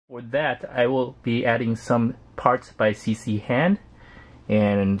For that, I will be adding some parts by CCHand,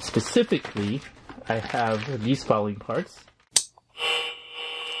 and specifically, I have these following parts.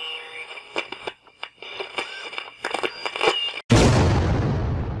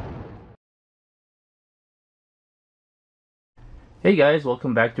 Hey guys,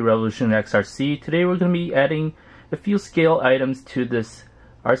 welcome back to Revolution XRC. Today we're going to be adding a few scale items to this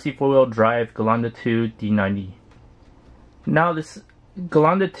RC4-wheel drive Gelande 2 D90. Now this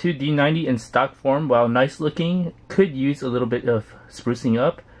Gelande 2 D90 in stock form, while nice looking, could use a little bit of sprucing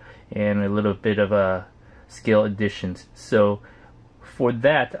up and a little bit of scale additions. So for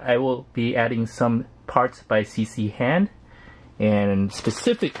that, I will be adding some parts by CCHand, and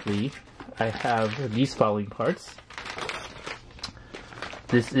specifically, I have these following parts.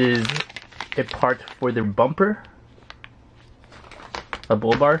 This is a part for the bumper, a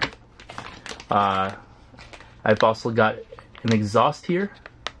bull bar. I've also got an exhaust here,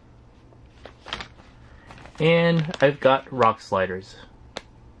 and I've got rock sliders.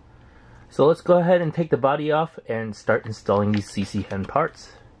 So let's go ahead and take the body off and start installing these CCHand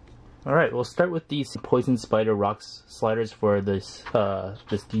parts. Alright, we'll start with these Poison Spyder rock sliders for this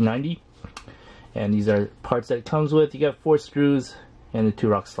this D90, and these are parts that it comes with. You got 4 screws and the 2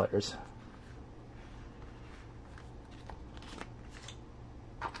 rock sliders.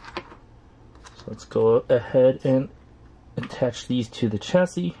 So let's go ahead and attach these to the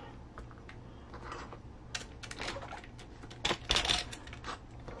chassis.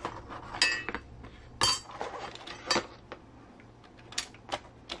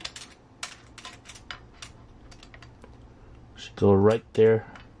 Should go right there.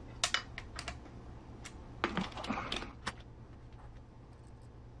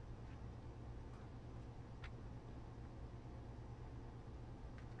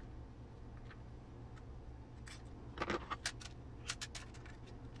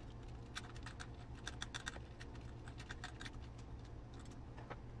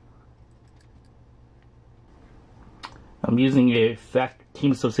 I'm using a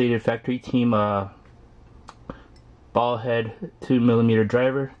Team Associated Factory Team ball head 2mm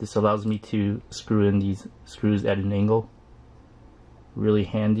driver. This allows me to screw in these screws at an angle. Really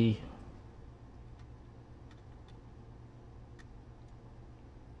handy.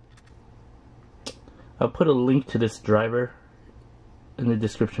 I'll put a link to this driver in the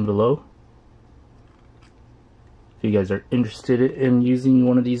description below if you guys are interested in using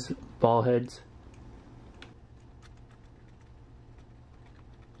one of these ball heads.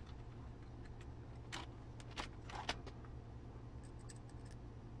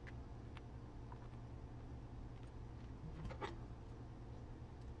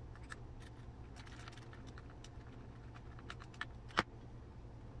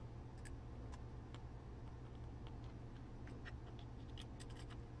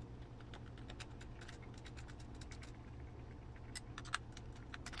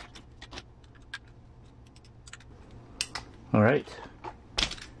 Alright,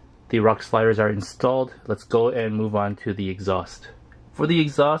 the rock sliders are installed. Let's go and move on to the exhaust. For the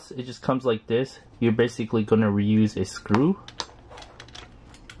exhaust, it just comes like this. You're basically going to reuse a screw.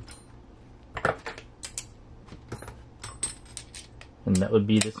 And that would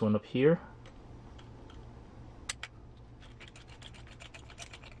be this one up here.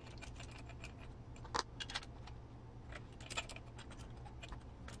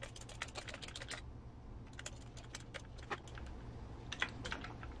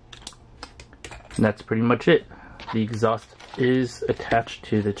 And that's pretty much it. The exhaust is attached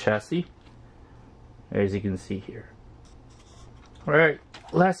to the chassis, as you can see here. Alright,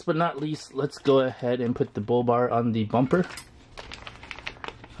 last but not least, let's go ahead and put the bull bar on the bumper.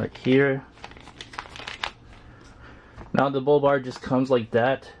 Right here. Now the bull bar just comes like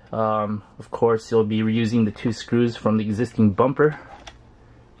that. Of course, you'll be reusing the 2 screws from the existing bumper.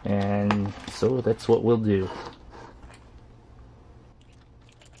 And so that's what we'll do.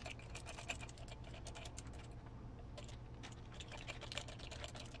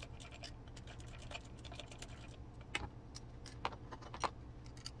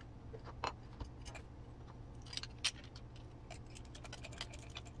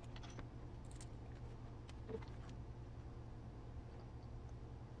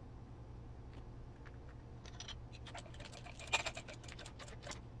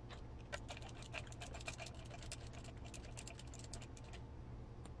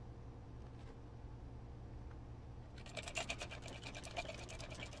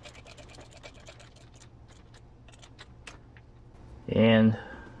 And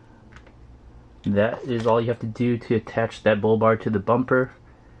that is all you have to do to attach that bull bar to the bumper.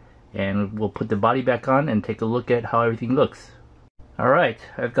 And we'll put the body back on and take a look at how everything looks. Alright,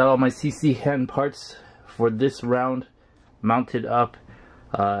 I've got all my CCHand parts for this round mounted up.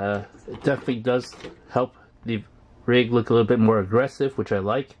 It definitely does help the rig look a little bit more aggressive, which I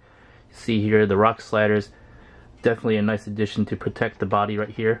like. You see here the rock sliders, definitely a nice addition to protect the body right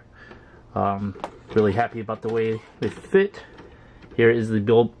here. Really happy about the way they fit. Here is the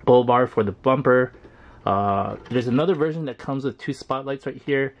bull bar for the bumper. There's another version that comes with 2 spotlights right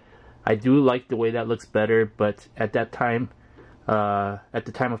here. I do like the way that looks better, but at that time, at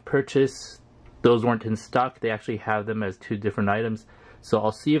the time of purchase, those weren't in stock. They actually have them as 2 different items. So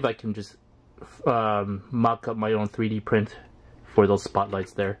I'll see if I can just mock up my own 3D print for those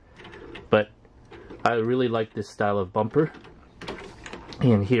spotlights there. But I really like this style of bumper.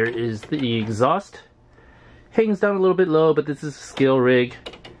 And here is the exhaust. Hangs down a little bit low, but this is a scale rig.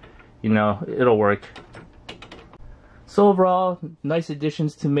 You know, it'll work. So overall, nice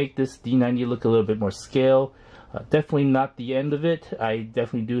additions to make this D90 look a little bit more scale. Definitely not the end of it. I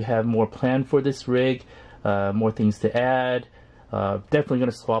definitely do have more planned for this rig, more things to add. Definitely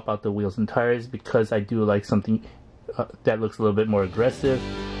going to swap out the wheels and tires because I do like something that looks a little bit more aggressive.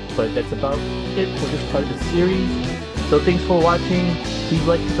 But that's about it for this part of the series. So thanks for watching. Please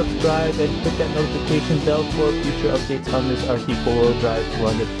like and subscribe and hit that notification bell for future updates on this RC4WD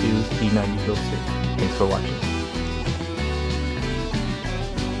Gelande 2 D90 build series. Thanks for watching.